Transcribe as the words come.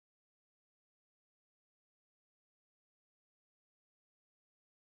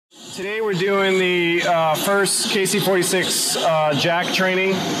Today we're doing the first kc-46 jack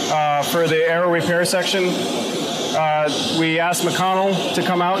training for the aero repair section. We asked McConnell to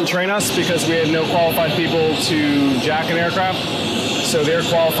come out and train us because we had no qualified people to jack an aircraft. So they're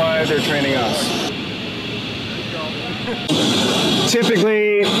qualified, they're training us.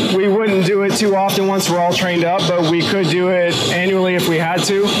 Typically, we wouldn't do it too often once we're all trained up, but we could do it annually if we had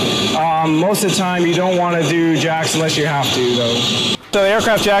to. Most of the time, you don't want to do jacks unless you have to, though. So the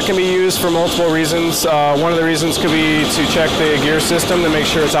aircraft jack can be used for multiple reasons. One of the reasons could be to check the gear system to make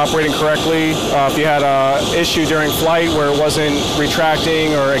sure it's operating correctly. If you had an issue during flight where it wasn't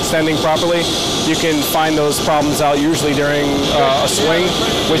retracting or extending properly, you can find those problems out usually during a swing,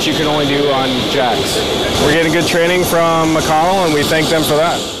 which you can only do on jacks. We're getting good training from McConnell, and we thank them for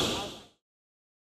that.